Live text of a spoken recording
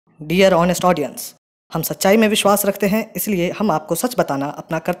Dear honest audience, हम सच्चाई में विश्वास रखते हैं, इसलिए हम आपको सच बताना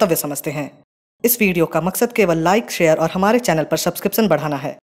अपना कर्तव्य समझते हैं। इस वीडियो का मकसद केवल लाइक, शेयर और हमारे चैनल पर सब्सक्रिप्शन बढ़ाना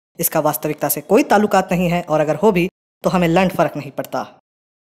है। इसका वास्तविकता से कोई ताल्लुकात नहीं है और अगर हो भी तो हमें लंड फर्क नहीं पड़ता।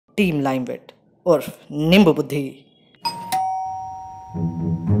 टीम लाइमविट उर्फ नींबू बुद्धि।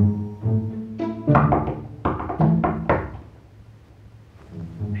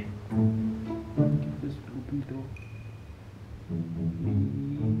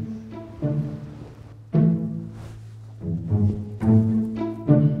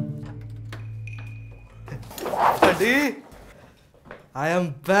 I am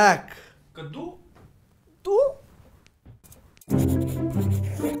back. कद्दू तू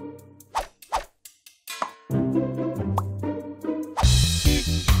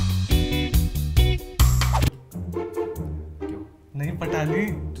नहीं पटाली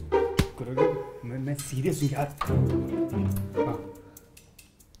मैं सीरियस हूँ यार।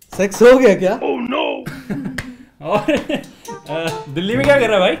 सेक्स हो गया क्या? Oh no. और दिल्ली में क्या कर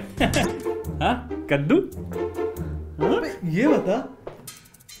रहा है भाई? हाँ कद्दू। ये बता,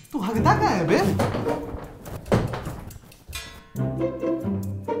 तू हगता क्या है बे?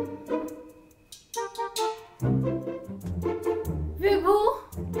 विभू,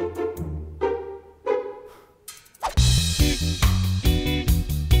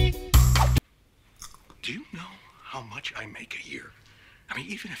 Do you know how much I make a year? I mean,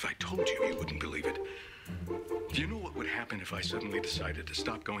 even if I told you, you wouldn't believe it. Do you know what would happen if I suddenly decided to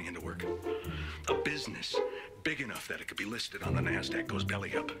stop going into work? A business big enough that it could be listed on the NASDAQ goes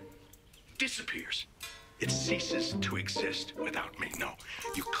belly up. Disappears. It ceases to exist without me. No,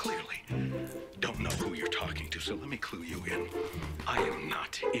 you clearly don't know who you're talking to, so let me clue you in. I am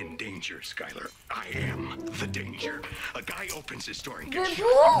not in danger, Skylar. I am the danger. A guy opens his door and gets shot.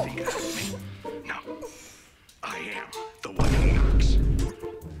 You think that's me? No. I am the one who knocks.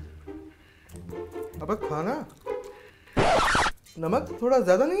 अबे खाना नमक थोड़ा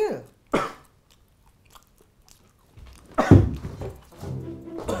ज्यादा नहीं है?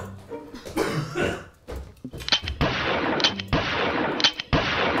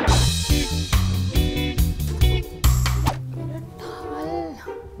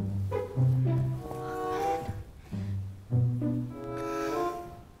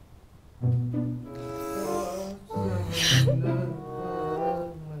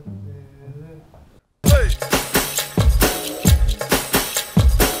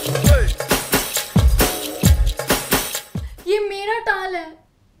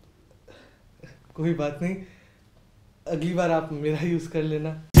 कोई बात नहीं, अगली बार आप मेरा यूज कर लेना।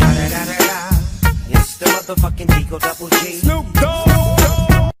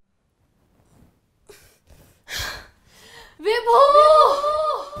 विभू,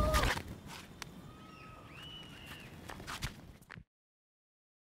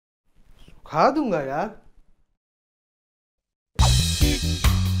 खा दूंगा यार।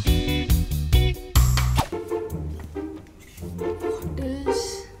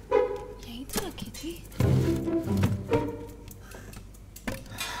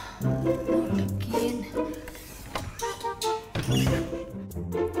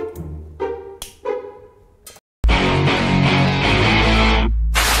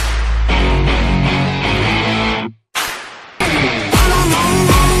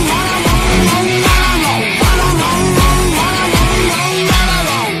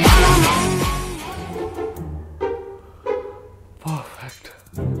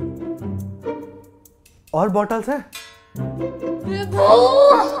 और बॉटल्स हैं?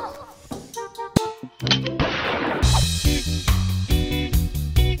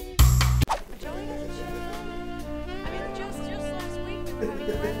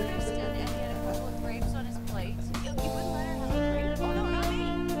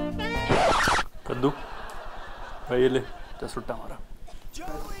 कद्दू भाई ये ले 10 रुपया हमारा।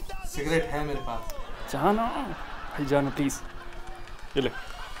 सिगरेट है मेरे पास। जाना भाई जाना प्लीज, ये ले।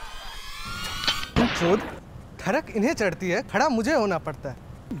 चोद ठरक इन्हें चढ़ती है, खड़ा मुझे होना पड़ता है।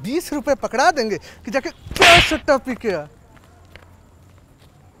 20 रुपए पकड़ा देंगे कि जाके क्या सट्टा पी के आ।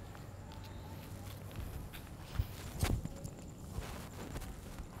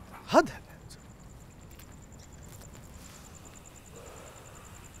 हद है।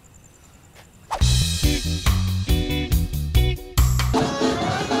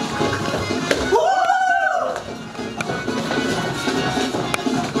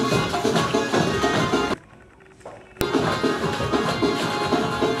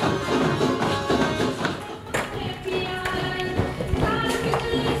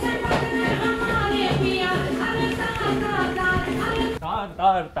 तार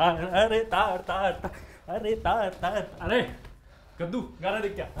तार तार अरे तार तार तार अरे तार तार अरे कद्दू गाना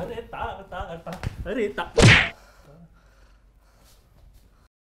देख क्या? अरे ता ता ता अरे ता।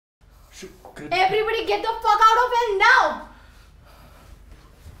 Everybody get the fuck out of here now!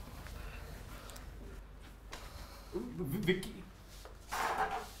 Vicky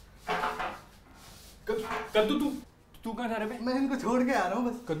कद्दू तू कहाँ जा रहे बे? मैं इनको छोड़ के आ रहा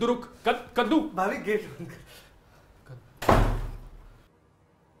हूँ बस। कद्दू रुक कद्दू भाभी गेट बंद कर।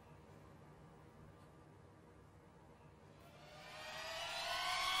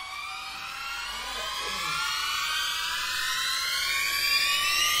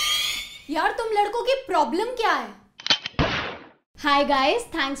 यार तुम लड़कों की प्रॉब्लम क्या है? Hi guys,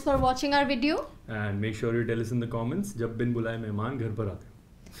 thanks for watching our video. And make sure you tell us in the comments जब बिन बुलाए मेहमान घर पर आते हैं।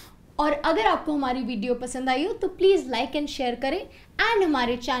 और अगर आपको हमारी वीडियो पसंद आई हो तो प्लीज लाइक एंड शेयर करें एंड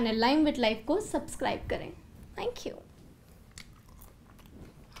हमारे चैनल लाइम विद लाइफ को सब्सक्राइब करें। Thank you.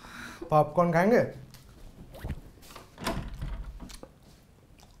 पॉपकॉर्न खाएंगे?